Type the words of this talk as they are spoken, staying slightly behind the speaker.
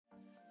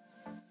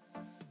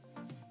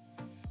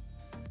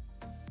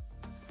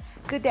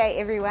Good day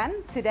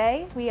everyone.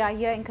 Today we are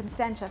here in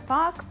Constantia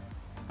Park.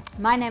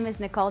 My name is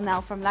Nicole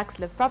Nell from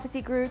Luxlive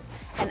Property Group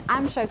and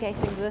I'm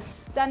showcasing this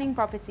stunning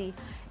property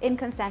in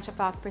Constantia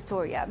Park,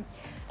 Pretoria.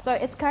 So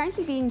it's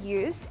currently being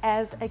used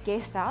as a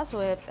guest house,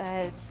 or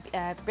a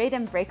bed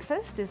and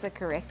breakfast is the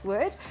correct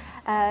word,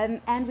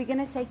 and we're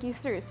going to take you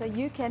through so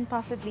you can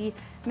possibly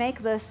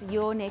make this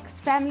your next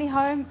family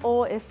home,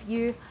 or if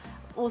you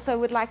also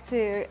would like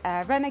to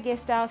run a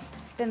guest house,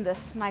 then this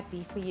might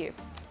be for you.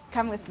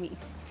 Come with me.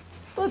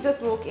 We'll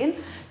just walk in.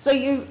 So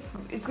you're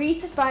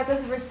greeted by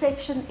the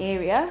reception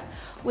area,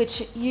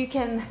 which you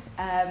can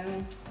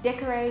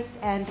decorate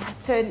and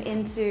turn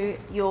into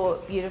your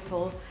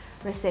beautiful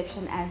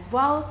reception as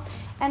well.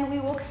 And we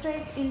walk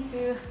straight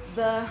into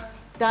the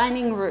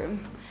dining room.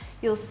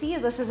 You'll see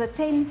this is a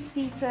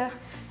 10-seater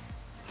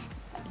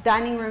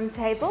dining room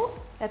table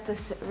that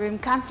this room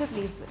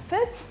comfortably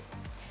fits.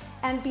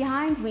 And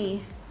behind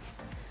me,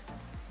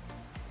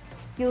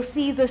 you'll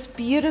see this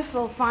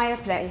beautiful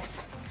fireplace.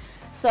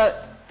 So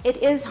it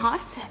is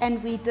hot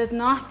and we did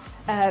not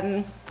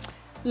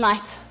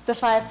light the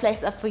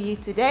fireplace up for you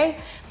today,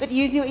 but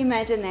use your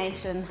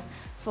imagination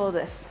for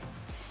this.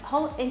 The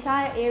whole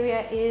entire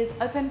area is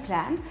open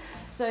plan.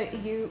 So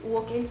you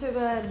walk into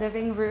the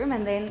living room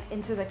and then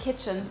into the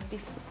kitchen.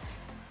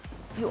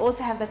 You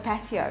also have the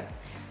patio.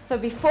 So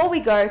before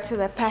we go to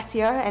the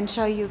patio and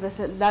show you this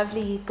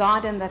lovely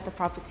garden that the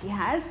property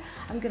has,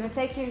 I'm going to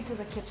take you into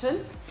the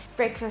kitchen.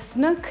 Breakfast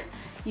nook.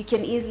 You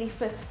can easily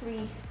fit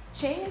 3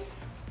 chairs.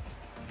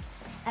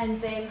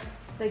 And then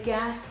the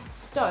gas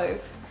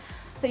stove.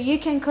 So you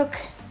can cook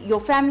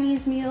your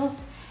family's meals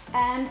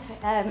and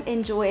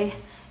enjoy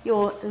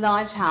your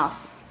large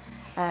house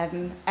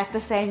at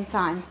the same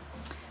time.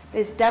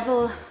 There's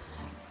double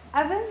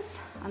ovens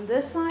on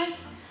this side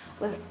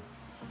with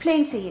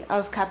plenty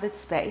of cupboard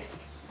space.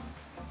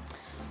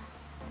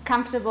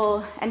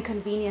 Comfortable and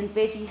convenient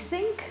veggie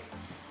sink.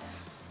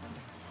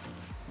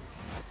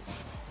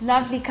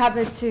 Lovely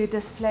cupboard to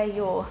display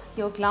your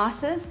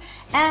glasses,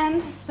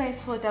 and space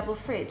for a double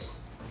fridge,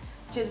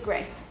 which is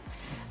great.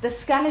 The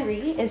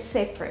scullery is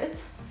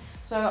separate.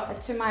 So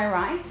to my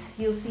right,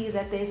 you'll see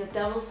that there's a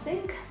double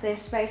sink.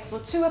 There's space for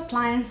 2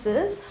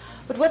 appliances.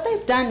 But what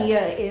they've done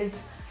here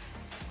is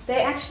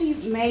they actually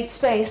made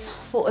space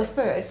for a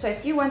 3rd. So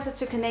if you wanted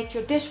to connect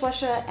your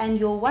dishwasher and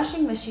your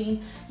washing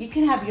machine, you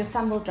can have your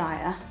tumble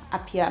dryer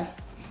up here,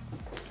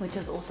 which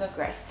is also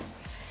great.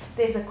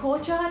 There's a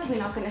courtyard. We're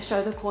not going to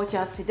show the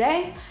courtyard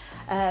today,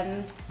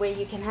 where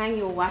you can hang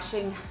your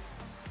washing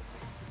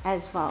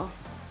as well.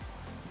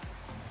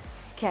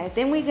 Okay,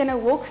 then we're going to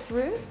walk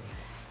through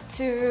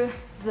to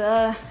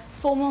the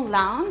formal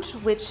lounge,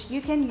 which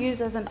you can use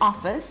as an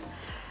office.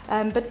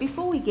 But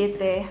before we get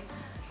there,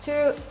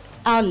 to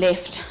our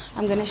left,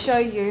 I'm going to show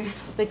you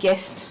the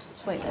guest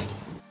toilet.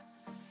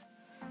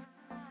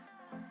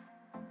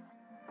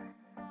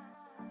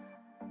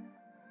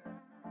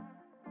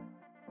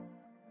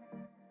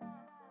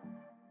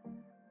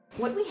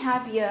 What we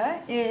have here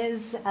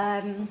is,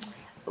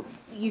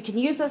 you can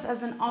use this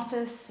as an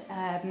office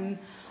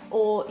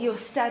or your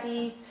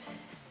study.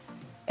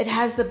 It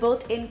has the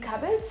built-in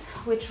cupboards,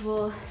 which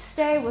will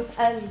stay with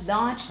a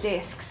large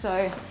desk.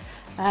 So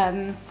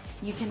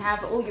you can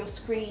have all your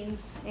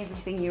screens,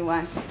 everything you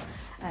want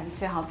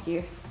to help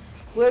you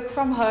work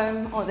from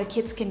home, or the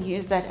kids can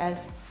use that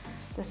as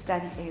the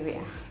study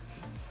area.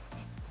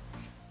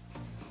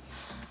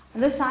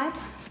 On this side,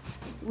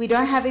 we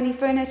don't have any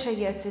furniture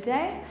here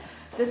today.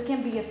 This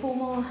can be a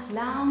formal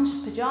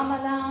lounge,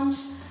 pajama lounge,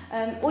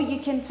 or you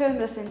can turn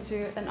this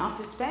into an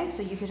office space,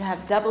 so you could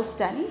have double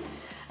study.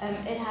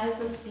 It has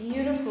this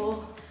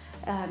beautiful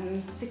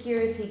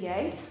security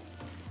gate.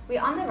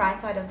 We're on the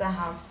right side of the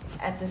house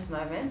at this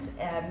moment.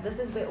 This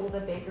is where all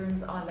the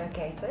bedrooms are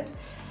located.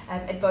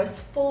 It boasts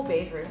 4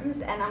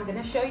 bedrooms, and I'm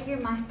going to show you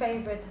my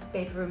favorite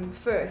bedroom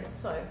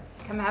first. So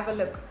come have a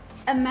look.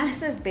 A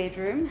massive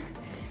bedroom.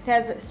 It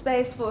has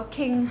space for a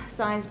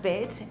king-size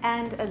bed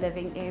and a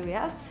living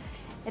area.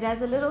 It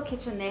has a little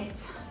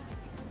kitchenette,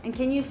 and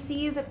can you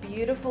see the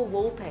beautiful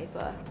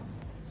wallpaper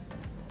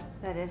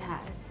that it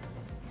has?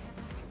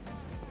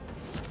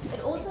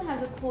 It also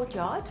has a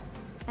courtyard,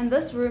 and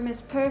this room is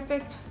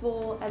perfect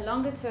for a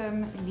longer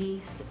term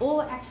lease,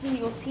 or actually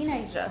your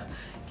teenager.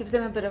 Gives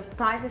them a bit of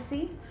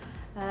privacy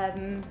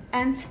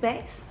and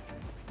space.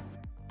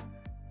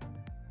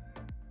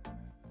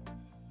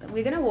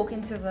 We're going to walk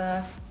into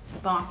the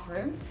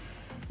bathroom.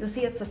 You'll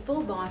see it's a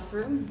full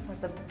bathroom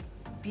with a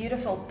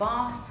beautiful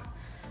bath.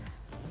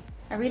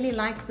 I really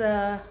like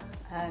the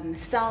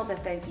style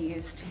that they've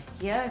used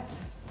here.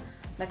 It's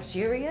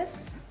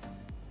luxurious.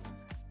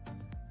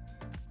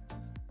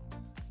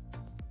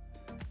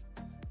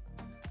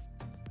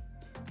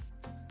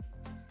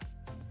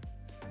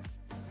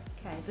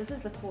 Okay, this is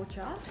the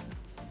courtyard.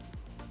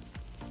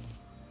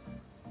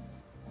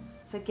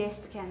 So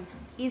guests can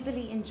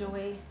easily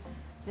enjoy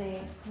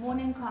their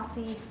morning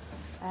coffee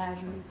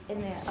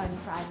in their own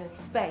private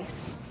space.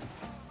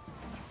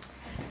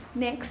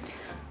 Next,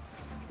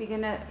 we're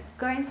going to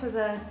go into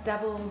the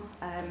double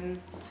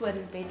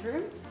twin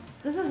bedroom.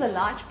 This is a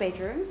large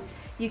bedroom.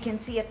 You can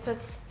see it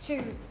fits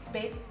two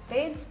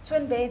beds,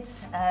 twin beds.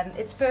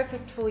 It's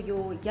perfect for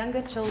your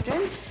younger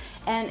children,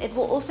 and it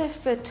will also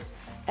fit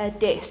a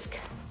desk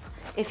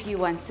if you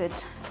wanted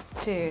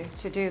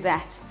to do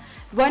that.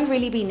 It won't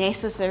really be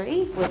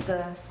necessary with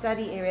the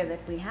study area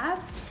that we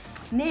have.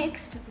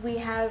 Next, we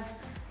have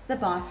the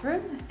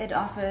bathroom. It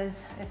has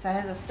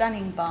a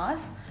stunning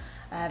bath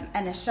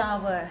and a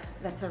shower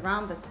that's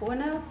around the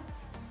corner.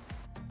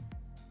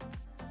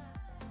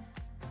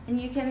 And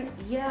you can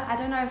hear, I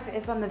don't know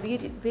if on the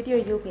video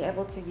you'll be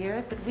able to hear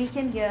it, but we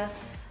can hear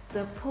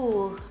the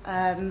pool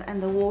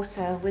and the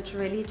water, which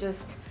really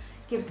just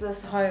gives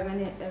this home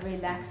a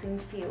relaxing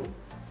feel.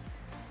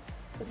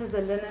 This is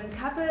a linen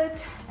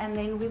cupboard, and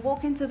then we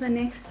walk into the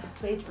next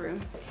bedroom.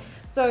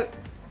 So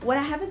what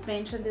I haven't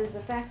mentioned is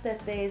the fact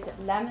that there's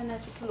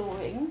laminate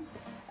flooring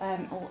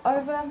all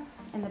over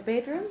in the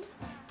bedrooms,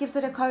 gives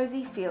it a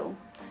cozy feel.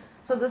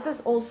 So this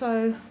is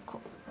also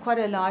quite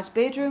a large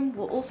bedroom.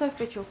 Will also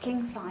fit your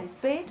king size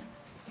bed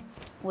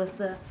with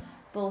the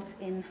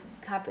built-in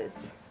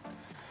cupboards.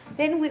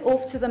 Then we're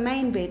off to the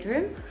main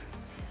bedroom.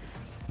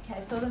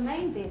 Okay, so the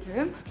main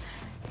bedroom,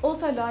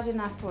 also large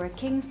enough for a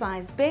king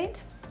size bed.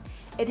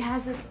 It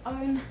has its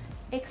own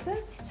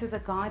exits to the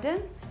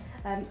garden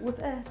with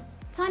a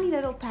tiny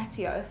little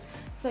patio,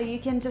 so you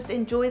can just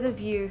enjoy the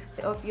view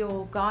of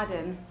your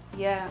garden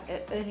here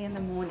early in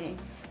the morning.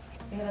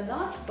 We have a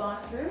large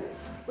bathroom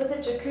with a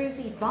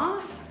jacuzzi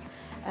bath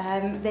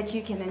that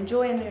you can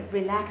enjoy and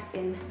relax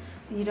in.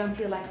 You don't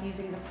feel like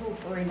using the pool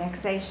for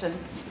relaxation.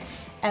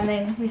 And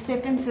then we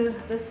step into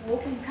this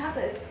walk-in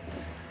cupboard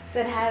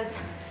that has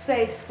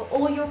space for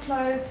all your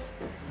clothes.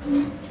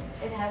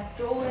 It has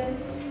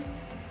drawers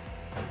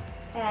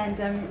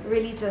and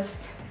really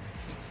just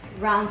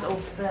rounds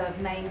off the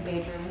main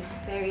bedroom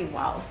very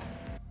well.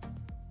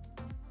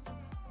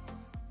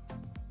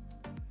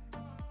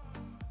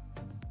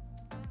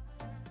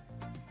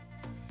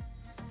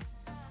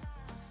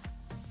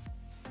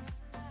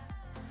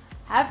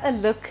 Have a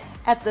look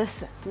at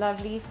this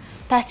lovely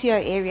patio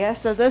area.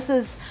 So this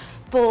is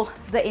for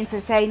the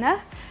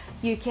entertainer.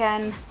 You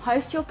can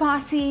host your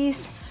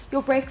parties,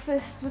 your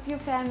breakfasts with your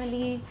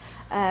family,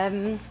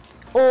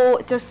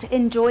 or just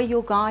enjoy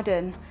your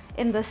garden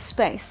in this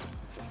space.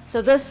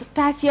 So this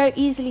patio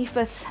easily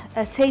fits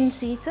a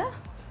 10-seater,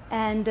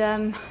 and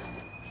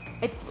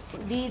it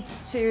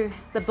leads to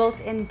the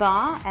built-in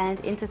bar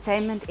and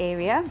entertainment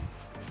area,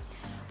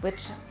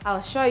 which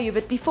I'll show you.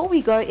 But before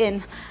we go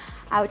in,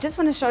 I just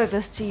want to show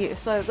this to you.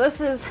 So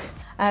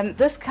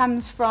this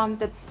comes from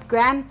the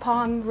Grand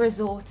Palm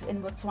Resort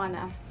in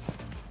Botswana,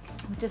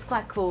 which is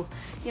quite cool.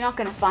 You're not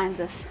going to find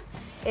this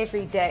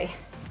every day.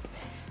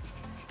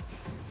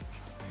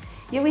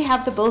 Here we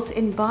have the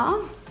built-in bar.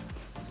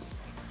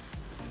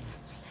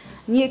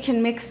 And you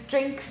can mix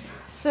drinks,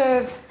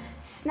 serve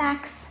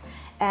snacks,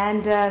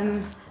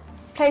 and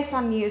play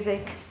some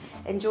music.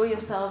 Enjoy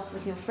yourself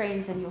with your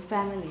friends and your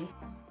family.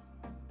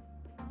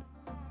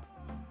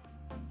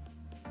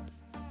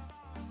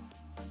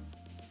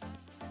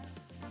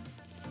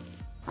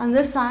 On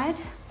this side,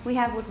 we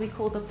have what we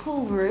call the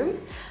pool room.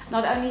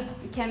 Not only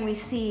can we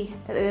see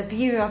a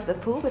view of the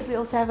pool, but we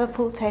also have a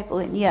pool table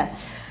in here.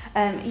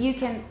 You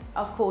can,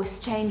 of course,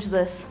 change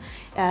this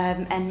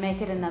and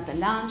make it another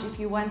lounge if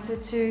you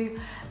wanted to.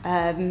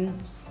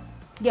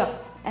 Yeah,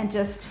 and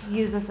just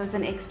use this as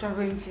an extra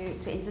room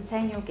to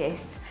entertain your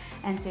guests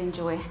and to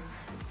enjoy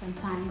some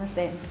time with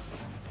them.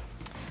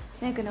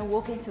 They're going to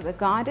walk into the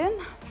garden.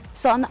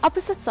 So on the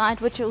opposite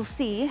side, what you'll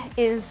see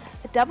is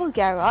a double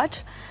garage.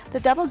 The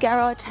double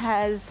garage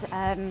has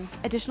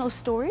additional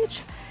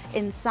storage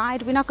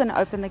inside. We're not going to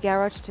open the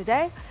garage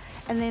today.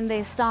 And then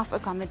there's staff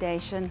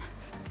accommodation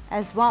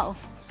as well.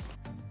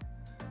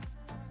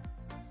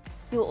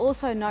 You'll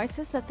also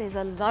notice that there's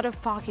a lot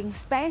of parking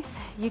space.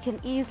 You can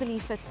easily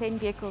fit 10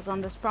 vehicles on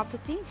this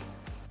property.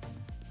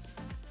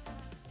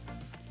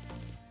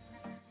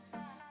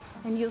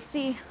 And you'll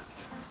see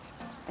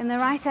in the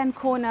right-hand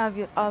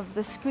corner of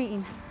the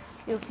screen,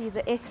 you'll see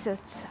the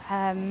exits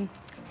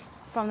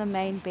from the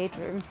main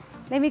bedroom.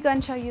 Let me go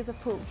and show you the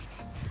pool.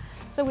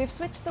 So we've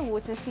switched the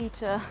water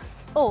feature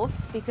off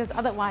because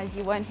otherwise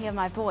you won't hear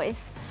my voice.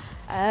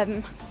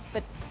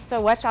 So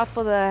watch out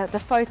for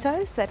the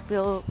photos that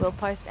we'll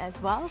post as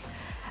well.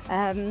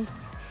 The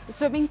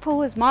swimming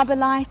pool is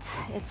Marbolite.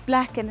 It's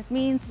black, and it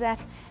means that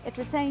it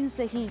retains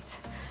the heat,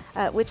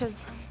 which is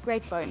a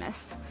great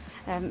bonus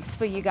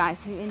for you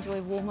guys who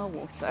enjoy warmer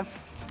water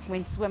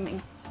when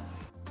swimming.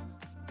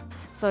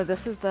 So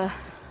this is the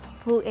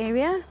pool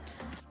area.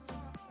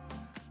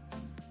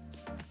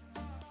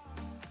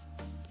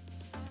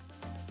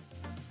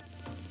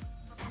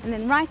 And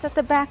then right at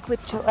the back,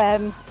 which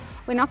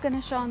we're not going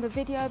to show on the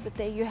video, but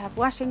there you have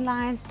washing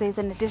lines. There's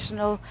an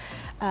additional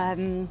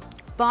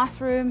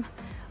bathroom.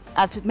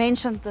 I've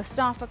mentioned the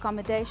staff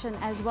accommodation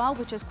as well,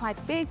 which is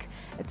quite big.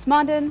 It's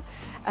modern.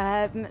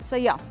 So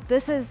yeah,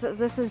 this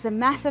is a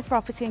massive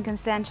property in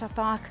Constantia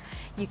Park.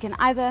 You can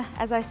either,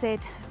 as I said,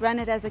 run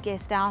it as a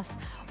guest house,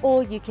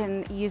 or you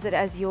can use it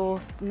as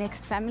your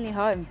next family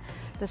home.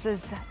 This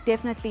is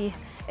definitely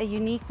a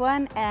unique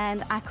one,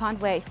 and I can't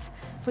wait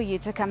for you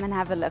to come and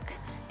have a look.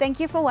 Thank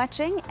you for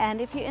watching,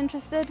 and if you're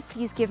interested,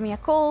 please give me a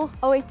call,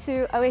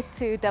 082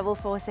 082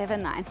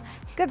 4479.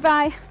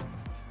 Goodbye.